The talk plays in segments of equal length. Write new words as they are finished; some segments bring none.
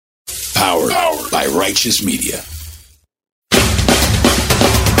Powered by Righteous Media.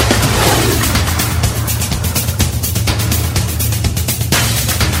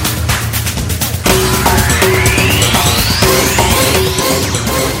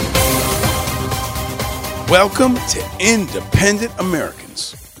 Welcome to Independent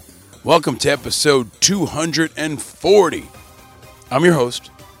Americans. Welcome to episode 240. I'm your host,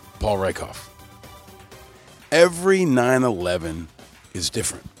 Paul Reichhoff. Every 9/11 is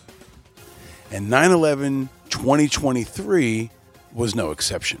different. And 9/11 2023 was no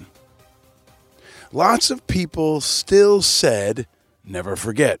exception. Lots of people still said, never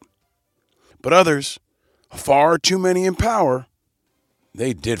forget. But others, far too many in power,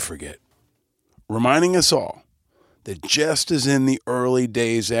 they did forget. Reminding us all that just as in the early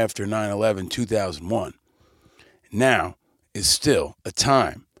days after 9/11 2001, now is still a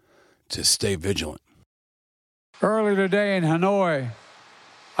time to stay vigilant. Early today in Hanoi,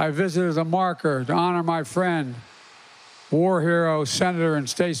 I visited a marker to honor my friend, war hero, senator, and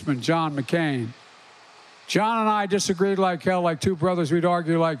statesman John McCain. John and I disagreed like hell, like two brothers. We'd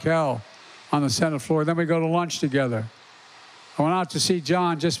argue like hell on the Senate floor. Then we go to lunch together. I went out to see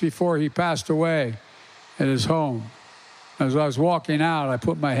John just before he passed away at his home. As I was walking out, I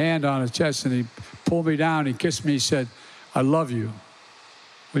put my hand on his chest, and he pulled me down. He kissed me. He said, "I love you.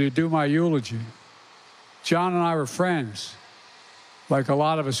 Will you do my eulogy?" John and I were friends, like a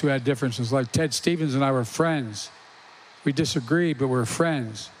lot of us who had differences. Like Ted Stevens and I were friends. We disagreed, but we're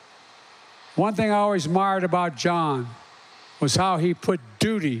friends. One thing I always admired about John was how he put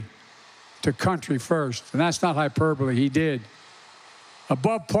duty to country first. And that's not hyperbole. He did.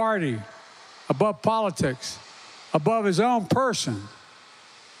 Above party, above politics, above his own person.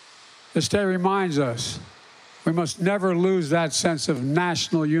 This day reminds us we must never lose that sense of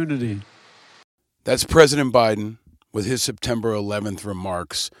national unity. That's President Biden with his September 11th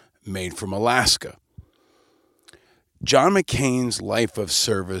remarks made from Alaska. John McCain's life of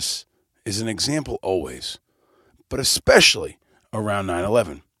service is an example always, but especially around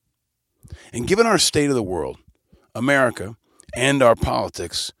 9/11. And given our state of the world, America, and our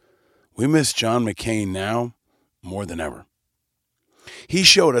politics, we miss John McCain now more than ever. He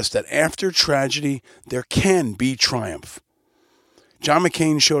showed us that after tragedy, there can be triumph. John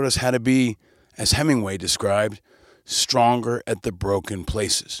McCain showed us how to be, as Hemingway described, stronger at the broken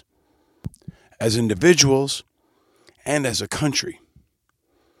places, as individuals and as a country.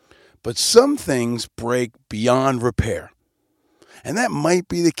 But some things break beyond repair, and that might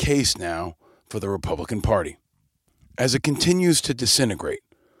be the case now for the Republican Party, as it continues to disintegrate,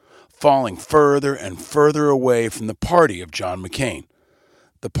 falling further and further away from the party of John McCain,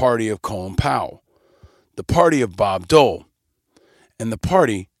 the party of Colin Powell, the party of Bob Dole, and the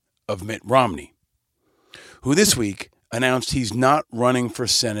party of Mitt Romney, who this week announced he's not running for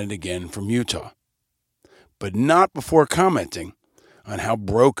Senate again from Utah, but not before commenting on how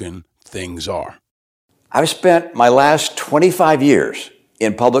broken things are. I've spent my last 25 years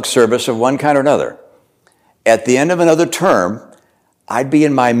in public service of one kind or another. At the end of another term, I'd be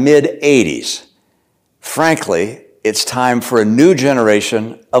in my mid-80s. Frankly, it's time for a new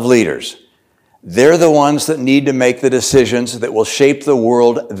generation of leaders. They're the ones that need to make the decisions that will shape the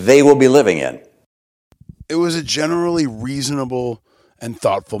world they will be living in. It was a generally reasonable and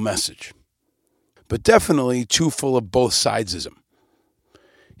thoughtful message, but definitely too full of both sidesism.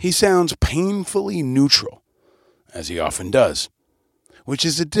 He sounds painfully neutral, as he often does, which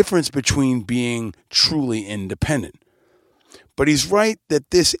is the difference between being truly independent. But he's right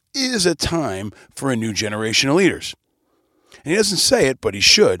that this is a time for a new generation of leaders. And he doesn't say it, but he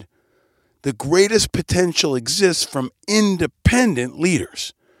should. The greatest potential exists from independent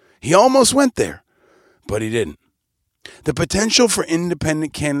leaders. He almost went there, but he didn't. The potential for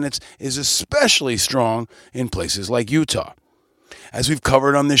independent candidates is especially strong in places like Utah, as we've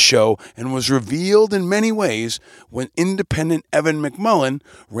covered on this show and was revealed in many ways when independent Evan McMullin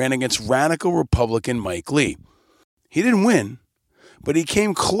ran against radical Republican Mike Lee. He didn't win, but he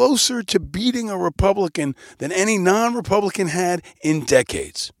came closer to beating a Republican than any non-Republican had in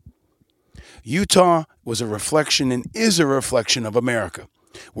decades. Utah was a reflection and is a reflection of America,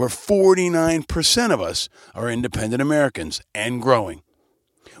 where 49% of us are independent Americans and growing.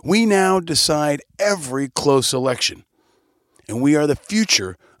 We now decide every close election, and we are the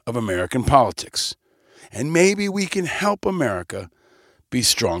future of American politics. And maybe we can help America be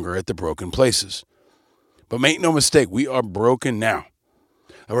stronger at the broken places. But make no mistake, we are broken now,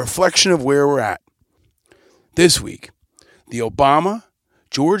 a reflection of where we're at. This week, the Obama,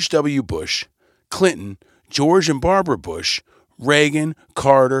 George W. Bush, Clinton, George and Barbara Bush, Reagan,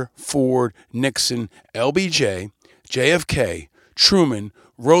 Carter, Ford, Nixon, LBJ, JFK, Truman,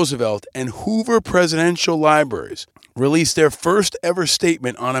 Roosevelt, and Hoover presidential libraries released their first ever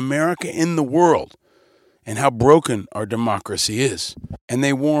statement on America in the world and how broken our democracy is. And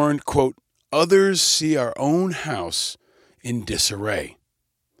they warned, quote, others see our own house in disarray.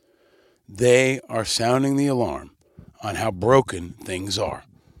 They are sounding the alarm on how broken things are.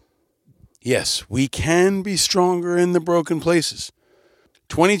 Yes, we can be stronger in the broken places.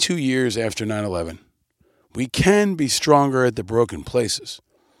 22 years after 9/11, we can be stronger at the broken places.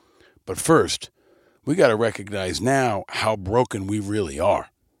 But first, we got to recognize now how broken we really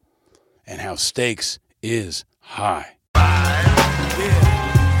are and how stakes is high.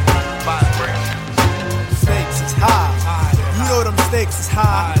 Stakes is high. You know them stakes is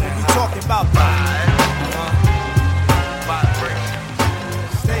high. When you talking about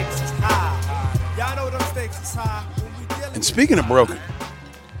stakes is high. Y'all know them stakes is high. And speaking of broken,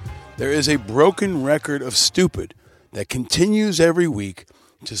 there is a broken record of stupid that continues every week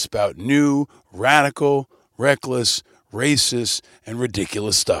to spout new, radical, reckless, racist, and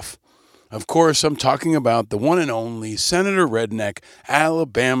ridiculous stuff. Of course, I'm talking about the one and only Senator Redneck,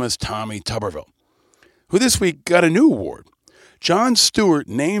 Alabama's Tommy Tuberville, who this week got a new award. Jon Stewart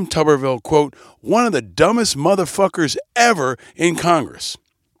named Tuberville, quote, one of the dumbest motherfuckers ever in Congress.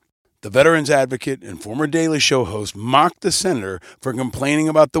 The veterans advocate and former Daily Show host mocked the senator for complaining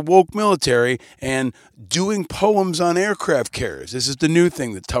about the woke military and doing poems on aircraft carriers. This is the new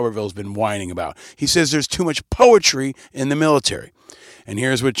thing that Tuberville's been whining about. He says there's too much poetry in the military. And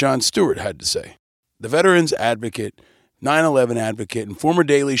here's what Jon Stewart had to say. The veterans advocate, 9/11 advocate, and former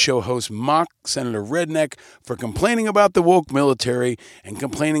Daily Show host mocked Senator Redneck for complaining about the woke military and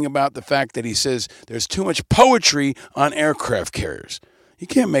complaining about the fact that he says there's too much poetry on aircraft carriers. You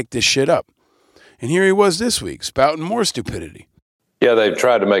can't make this shit up. And here he was this week, spouting more stupidity. Yeah, they've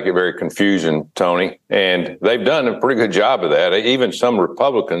tried to make it very confusing, Tony, and they've done a pretty good job of that. Even some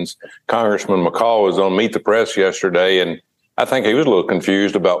Republicans, Congressman McCall was on Meet the Press yesterday, and I think he was a little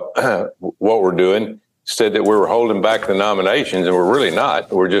confused about what we're doing. Said that we were holding back the nominations, and we're really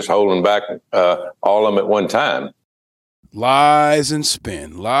not. We're just holding back all of them at one time. Lies and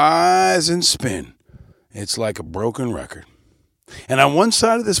spin, lies and spin. It's like a broken record. And on one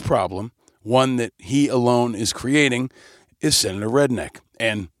side of this problem, one that he alone is creating, is Senator Redneck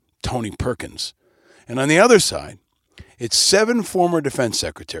and Tony Perkins. And on the other side, it's 7 former defense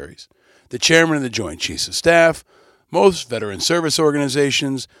secretaries, the chairman of the Joint Chiefs of Staff, most veteran service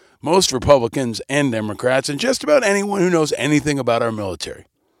organizations, most Republicans and Democrats, and just about anyone who knows anything about our military.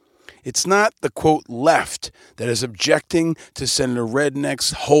 It's not the, quote, left that is objecting to Senator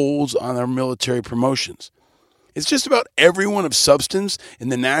Redneck's holds on our military promotions. It's just about everyone of substance in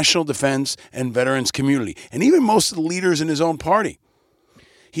the national defense and veterans community, and even most of the leaders in his own party.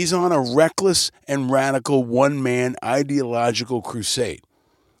 He's on a reckless and radical one-man ideological crusade,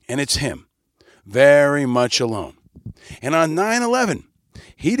 and it's him, very much alone. And on 9/11,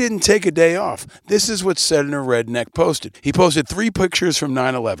 he didn't take a day off. This is what Senator Redneck posted. He posted 3 pictures from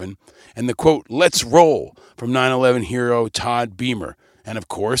 9/11 and the, quote, let's roll from 9/11 hero Todd Beamer. And, of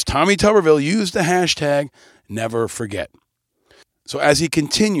course, Tommy Tuberville used the hashtag never forget. So as he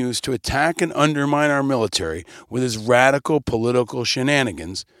continues to attack and undermine our military with his radical political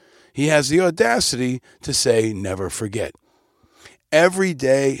shenanigans, he has the audacity to say never forget. Every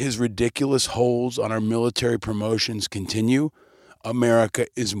day his ridiculous holds on our military promotions continue, America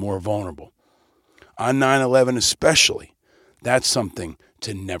is more vulnerable. On 9/11 especially, that's something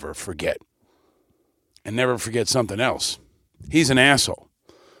to never forget. And never forget something else. He's an asshole.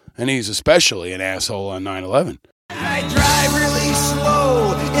 And he's especially an asshole on 9/11. I drive really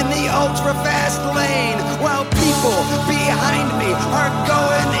slow in the ultra-fast lane while people behind me are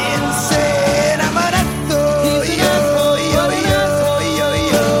going insane. I'm an asshole, yo, yo, yo, yo,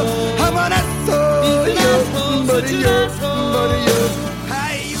 yo. I'm an asshole, yo, buddy, yo.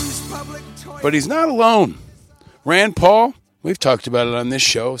 I use public toilets. But he's not alone. Rand Paul, we've talked about it on this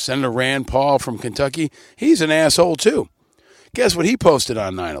show, Senator Rand Paul from Kentucky, he's an asshole too. Guess what he posted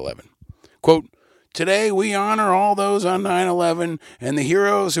on 9/11? Quote, today we honor all those on 9/11 and the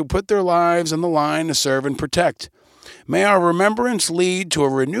heroes who put their lives on the line to serve and protect. May our remembrance lead to a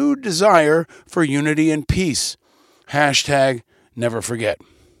renewed desire for unity and peace. Hashtag never forget.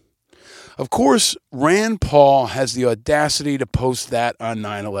 Of course, Rand Paul has the audacity to post that on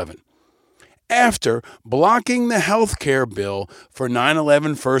 9/11. After blocking the health care bill for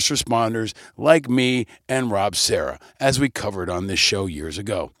 9/11 first responders like me and Rob Serra, as we covered on this show years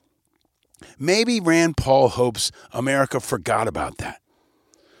ago. Maybe Rand Paul hopes America forgot about that.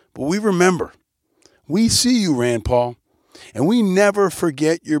 But we remember. We see you, Rand Paul, and we never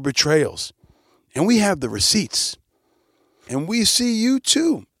forget your betrayals. And we have the receipts. And we see you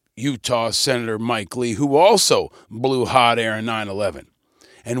too, Utah Senator Mike Lee, who also blew hot air in 9/11.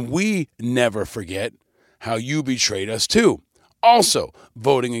 And we never forget how you betrayed us too, also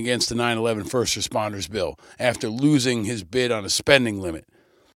voting against the 9/11 first responders bill after losing his bid on a spending limit.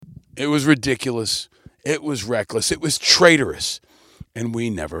 It was ridiculous. It was reckless. It was traitorous. And we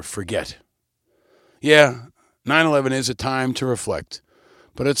never forget. Yeah, 9/11 is a time to reflect,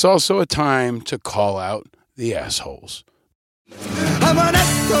 but it's also a time to call out the assholes. I'm an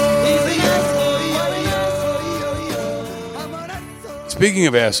asshole. Speaking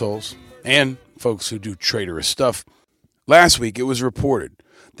of assholes and folks who do traitorous stuff, last week it was reported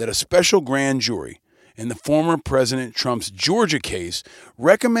that a special grand jury in the former President Trump's Georgia case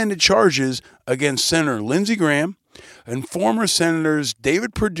recommended charges against Senator Lindsey Graham and former Senators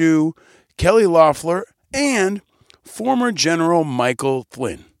David Perdue, Kelly Loeffler, and former General Michael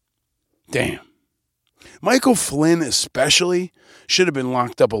Flynn. Damn. Michael Flynn especially should have been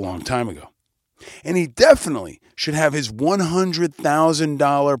locked up a long time ago. And he definitely should have his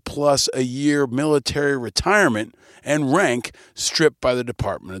 $100,000 plus a year military retirement and rank stripped by the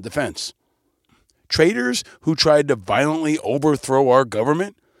Department of Defense. Traitors who tried to violently overthrow our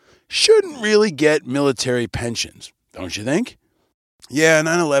government shouldn't really get military pensions, don't you think? Yeah,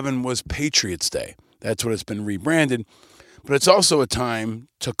 9/11 was Patriots Day. That's what it's been rebranded. But it's also a time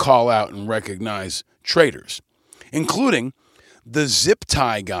to call out and recognize traitors, including the zip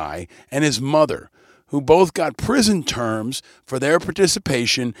tie guy and his mother, who both got prison terms for their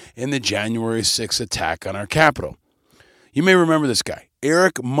participation in the January 6th attack on our Capitol. You may remember this guy.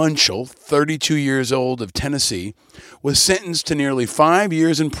 Eric Munchell, 32 years old of Tennessee, was sentenced to nearly 5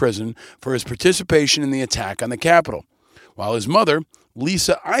 years in prison for his participation in the attack on the Capitol, while his mother,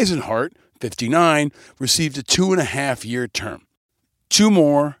 Lisa Eisenhart, 59, received a 2.5-year term. 2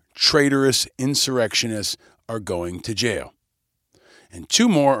 more traitorous insurrectionists are going to jail, and 2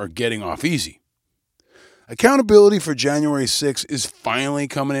 more are getting off easy. Accountability for January 6th is finally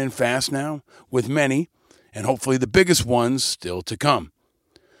coming in fast now, with many, and hopefully the biggest ones, still to come.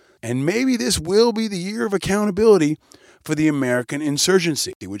 And maybe this will be the year of accountability for the American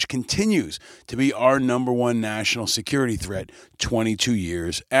insurgency, which continues to be our number one national security threat 22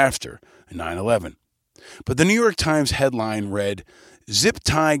 years after 9/11. But the New York Times headline read, "Zip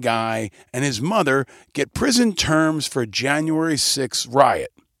tie guy and his mother get prison terms for January 6th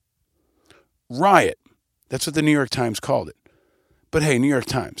riot." Riot. That's what the New York Times called it. But hey, New York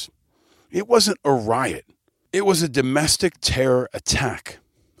Times, it wasn't a riot. It was a domestic terror attack,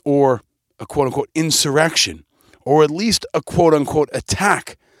 or a quote-unquote insurrection, or at least a quote-unquote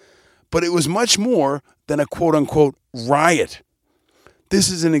attack. But it was much more than a quote-unquote riot. This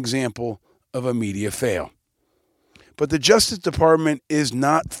is an example of a media fail. But the Justice Department is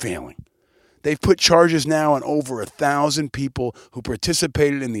not failing. They've put charges now on over 1,000 people who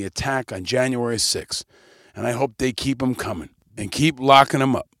participated in the attack on January 6th. And I hope they keep them coming and keep locking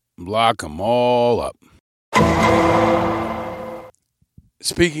them up. Lock them all up.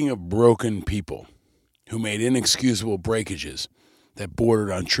 Speaking of broken people who made inexcusable breakages that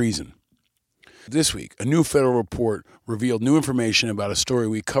bordered on treason, this week, a new federal report revealed new information about a story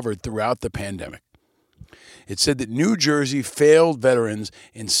we covered throughout the pandemic. It said that New Jersey failed veterans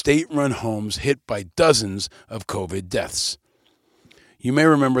in state-run homes hit by dozens of COVID deaths. You may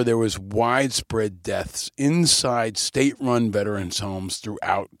remember there was widespread deaths inside state-run veterans' homes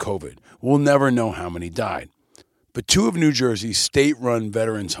throughout COVID. We'll never know how many died. But 2 of New Jersey's state-run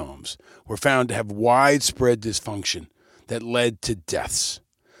veterans' homes were found to have widespread dysfunction that led to deaths.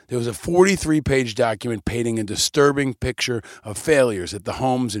 There was a 43-page document painting a disturbing picture of failures at the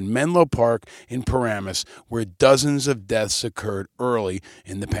homes in Menlo Park in Paramus, where dozens of deaths occurred early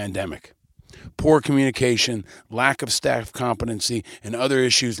in the pandemic. Poor communication, lack of staff competency, and other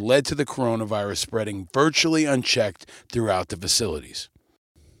issues led to the coronavirus spreading virtually unchecked throughout the facilities.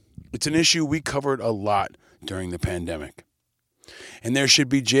 It's an issue we covered a lot during the pandemic. And there should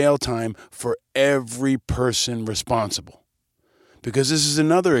be jail time for every person responsible. Because this is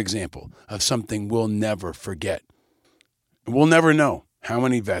another example of something we'll never forget. We'll never know how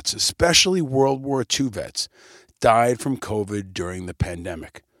many vets, especially World War II vets, died from COVID during the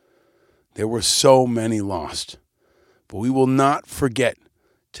pandemic. There were so many lost. But we will not forget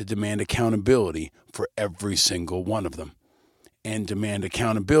to demand accountability for every single one of them, and demand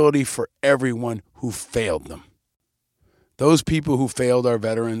accountability for everyone who failed them. Those people who failed our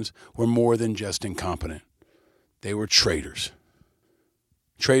veterans were more than just incompetent. They were traitors.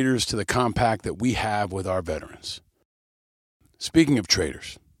 Traitors to the compact that we have with our veterans. Speaking of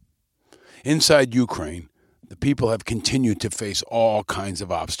traitors, inside Ukraine, the people have continued to face all kinds of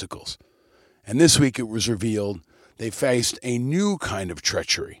obstacles. And this week it was revealed they faced a new kind of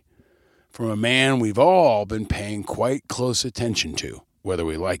treachery from a man we've all been paying quite close attention to, whether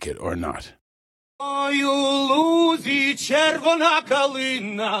we like it or not. Лузі червона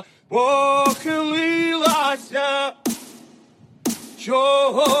калина похилилася,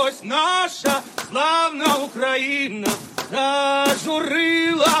 чогось наша славна Україна зажурилася,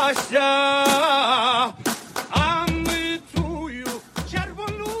 а ми тую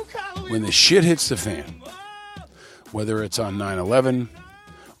червону калину. When the shit hits the fan, whether it's on 9/11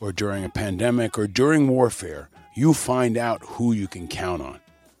 or during a pandemic or during warfare, you find out who you can count on.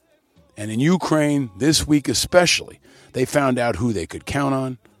 And in Ukraine, this week especially, they found out who they could count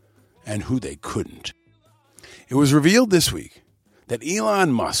on and who they couldn't. It was revealed this week that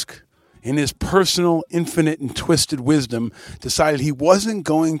Elon Musk, in his personal, infinite, and twisted wisdom, decided he wasn't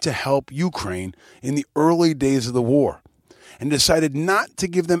going to help Ukraine in the early days of the war and decided not to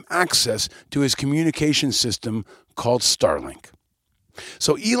give them access to his communication system called Starlink.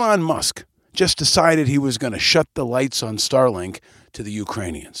 So Elon Musk just decided he was going to shut the lights on Starlink to the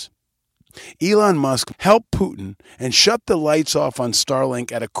Ukrainians. Elon Musk helped Putin and shut the lights off on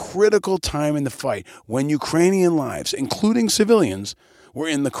Starlink at a critical time in the fight when Ukrainian lives, including civilians, were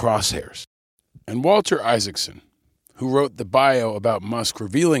in the crosshairs. And Walter Isaacson, who wrote the bio about Musk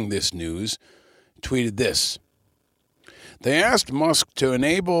revealing this news, tweeted this. They asked Musk to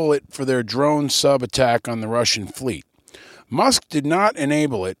enable it for their drone sub-attack on the Russian fleet. Musk did not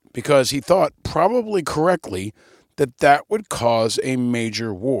enable it because he thought, probably correctly, that that would cause a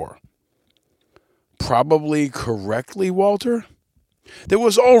major war. Probably correctly, Walter? There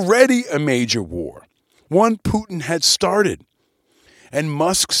was already a major war, one Putin had started, and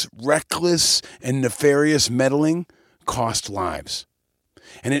Musk's reckless and nefarious meddling cost lives.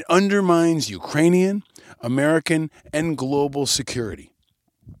 And it undermines Ukrainian, American, and global security.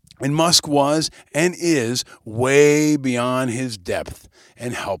 And Musk was and is way beyond his depth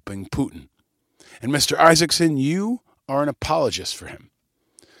in helping Putin. And Mr. Isaacson, you are an apologist for him.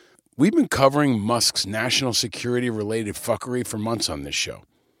 We've been covering Musk's national security-related fuckery for months on this show.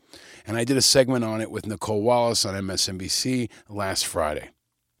 And I did a segment on it with Nicole Wallace on MSNBC last Friday.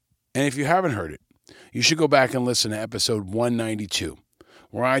 And if you haven't heard it, you should go back and listen to episode 192,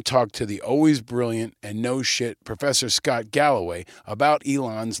 where I talked to the always brilliant and no-shit Professor Scott Galloway about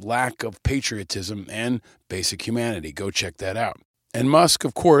Elon's lack of patriotism and basic humanity. Go check that out. And Musk,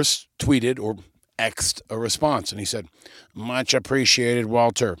 of course, tweeted or X'd a response, and he said, "Much appreciated,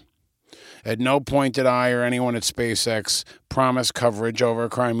 Walter. At no point did I or anyone at SpaceX promise coverage over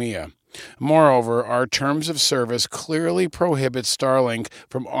Crimea. Moreover, our terms of service clearly prohibit Starlink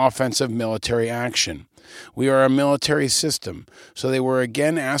from offensive military action. We are a military system, so they were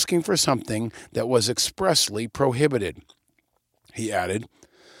again asking for something that was expressly prohibited." He added,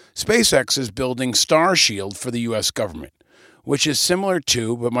 SpaceX is building Starshield for the U.S. government, which is similar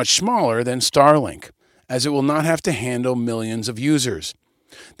to but much smaller than Starlink, as it will not have to handle millions of users.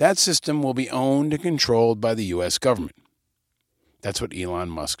 That system will be owned and controlled by the U.S. government. That's what Elon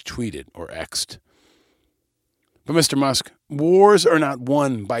Musk tweeted or X'd. But Mr. Musk, wars are not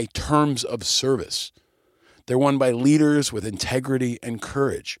won by terms of service. They're won by leaders with integrity and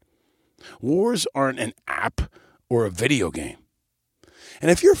courage. Wars aren't an app or a video game.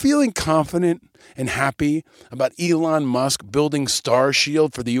 And if you're feeling confident and happy about Elon Musk building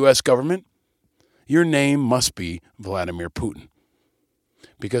Starshield for the U.S. government, your name must be Vladimir Putin.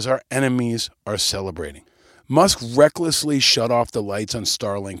 Because our enemies are celebrating. Musk recklessly shut off the lights on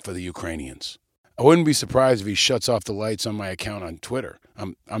Starlink for the Ukrainians. I wouldn't be surprised if he shuts off the lights on my account on Twitter.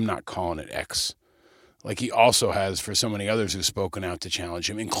 I'm not calling it X. Like he also has for so many others who've spoken out to challenge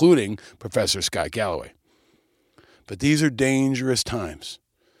him, including Professor Scott Galloway. But these are dangerous times,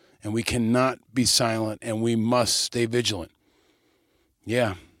 and we cannot be silent, and we must stay vigilant.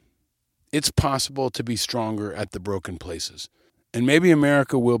 Yeah, it's possible to be stronger at the broken places. And maybe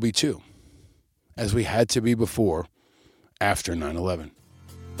America will be too, as we had to be before, after 9/11.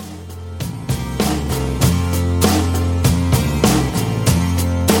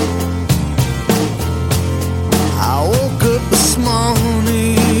 I woke up this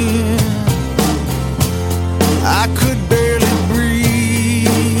morning, I could barely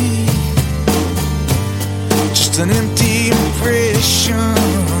breathe, just an empty impression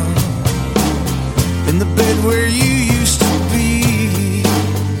in the bed where you used to be.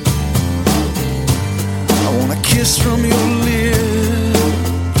 I want a kiss from your lips,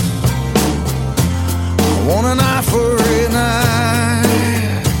 I want an eye for an eye.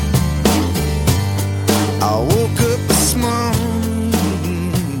 I woke up this morning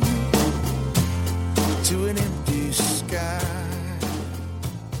to an empty sky.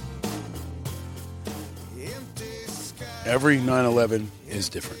 Empty Every 9/11 is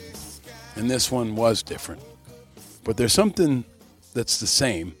different, and this one was different. But there's something that's the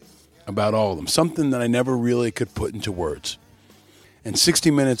same about all of them, something that I never really could put into words. And 60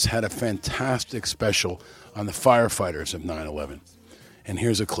 Minutes had a fantastic special on the firefighters of 9/11. And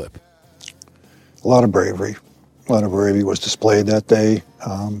here's a clip. A lot of bravery. A lot of bravery was displayed that day,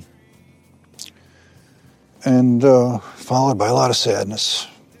 and followed by a lot of sadness.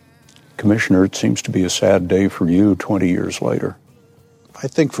 Commissioner, it seems to be a sad day for you 20 years later. I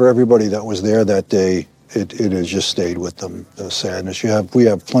think for everybody that was there that day, it has just stayed with them, the sadness. We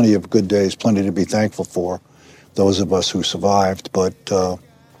have plenty of good days, plenty to be thankful for, those of us who survived, but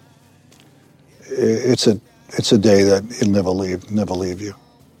it's a day that it'll never leave you.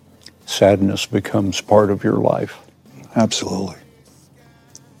 Sadness becomes part of your life. Absolutely.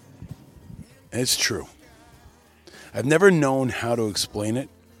 It's true. I've never known how to explain it,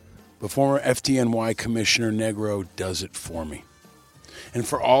 but former FDNY Commissioner Negro does it for me. And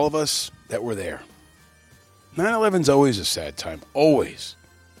for all of us that were there. 9/11's always a sad time, always.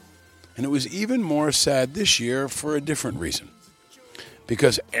 And it was even more sad this year for a different reason.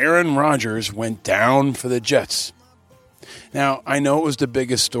 Because Aaron Rodgers went down for the Jets. Now, I know it was the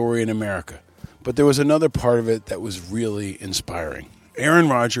biggest story in America, but there was another part of it that was really inspiring. Aaron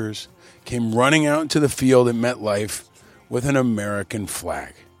Rodgers came running out into the field at MetLife with an American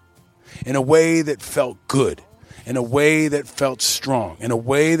flag. In a way that felt good, in a way that felt strong, in a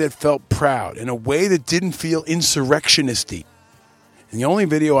way that felt proud, in a way that didn't feel insurrectionist-y. And the only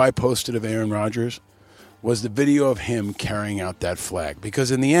video I posted of Aaron Rodgers was the video of him carrying out that flag.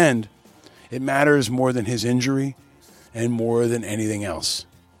 Because in the end, it matters more than his injury and more than anything else.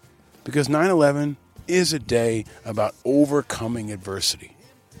 Because 9/11 is a day about overcoming adversity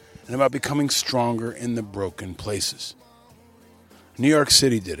and about becoming stronger in the broken places. New York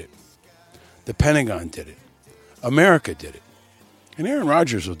City did it. The Pentagon did it. America did it. And Aaron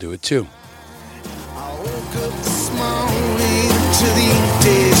Rodgers will do it too. I woke up this morning to the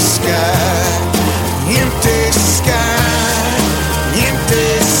empty sky, empty sky, empty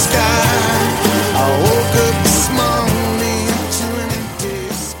sky. I woke up this morning to an empty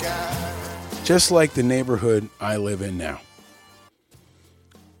sky. Just like the neighborhood I live in now.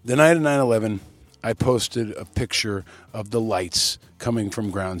 The night of 9/11, I posted a picture of the lights coming from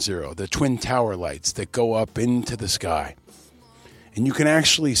Ground Zero, the Twin Tower lights that go up into the sky. And you can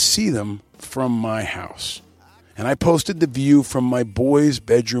actually see them from my house. And I posted the view from my boys'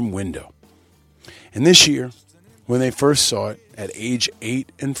 bedroom window. And this year, when they first saw it at age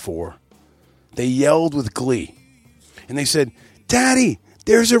 8 and 4, they yelled with glee. And they said, "Daddy,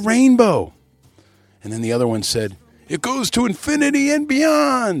 there's a rainbow." And then the other one said, "It goes to infinity and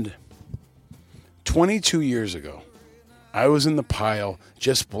beyond." 22 years ago, I was in the pile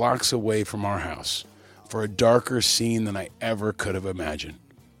just blocks away from our house for a darker scene than I ever could have imagined.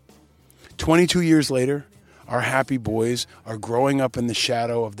 22 years later, our happy boys are growing up in the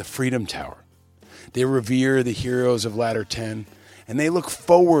shadow of the Freedom Tower. They revere the heroes of Ladder 10, and they look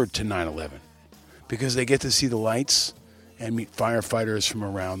forward to 9/11 because they get to see the lights and meet firefighters from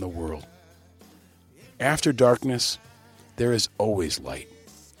around the world. After darkness, there is always light.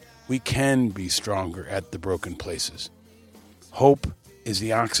 We can be stronger at the broken places. Hope is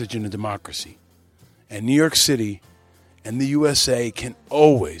the oxygen of democracy. And New York City and the USA can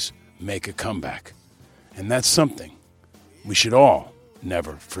always make a comeback. And that's something we should all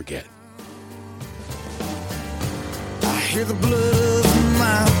never forget. I hear the blood of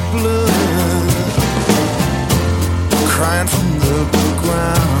my blood crying from the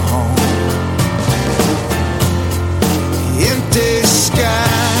ground. Empty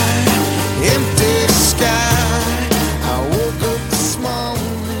sky, empty sky. I woke up this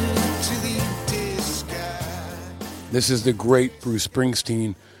morning to the empty sky. This is the great Bruce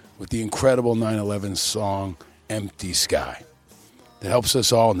Springsteen with the incredible 9/11 song, Empty Sky, that helps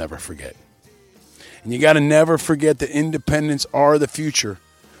us all never forget. And you got to never forget that independents are the future.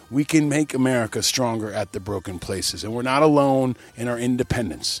 We can make America stronger at the broken places, and we're not alone in our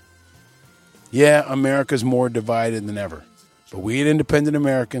independence. Yeah, America's more divided than ever, but we at Independent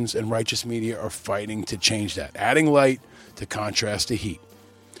Americans and Righteous Media are fighting to change that, adding light to contrast to heat.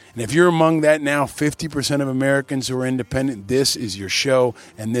 And if you're among that now 50% of Americans who are independent, this is your show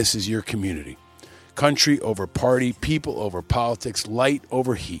and this is your community. Country over party, people over politics, light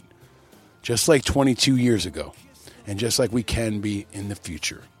over heat. Just like 22 years ago, and just like we can be in the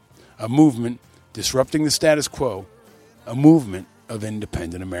future. A movement disrupting the status quo, a movement of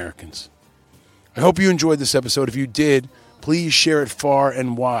independent Americans. I hope you enjoyed this episode. If you did, please share it far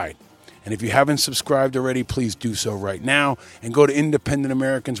and wide. And if you haven't subscribed already, please do so right now. And go to Independent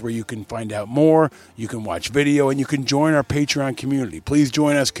Americans where you can find out more, you can watch video, and you can join our Patreon community. Please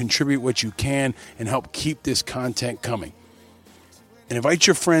join us, contribute what you can, and help keep this content coming. And invite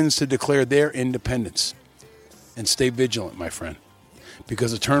your friends to declare their independence. And stay vigilant, my friend,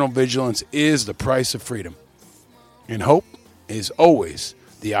 because eternal vigilance is the price of freedom. And hope is always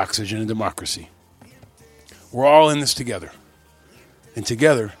the oxygen of democracy. We're all in this together. And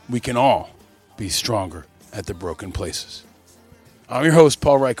together, we can all be stronger at the broken places. I'm your host,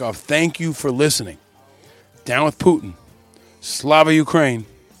 Paul Rieckhoff. Thank you for listening. Down with Putin, Slava Ukraine,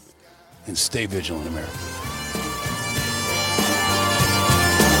 and stay vigilant, America.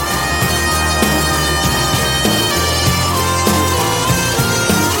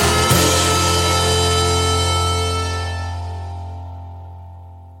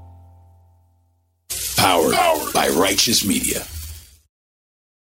 Powered by Righteous Media.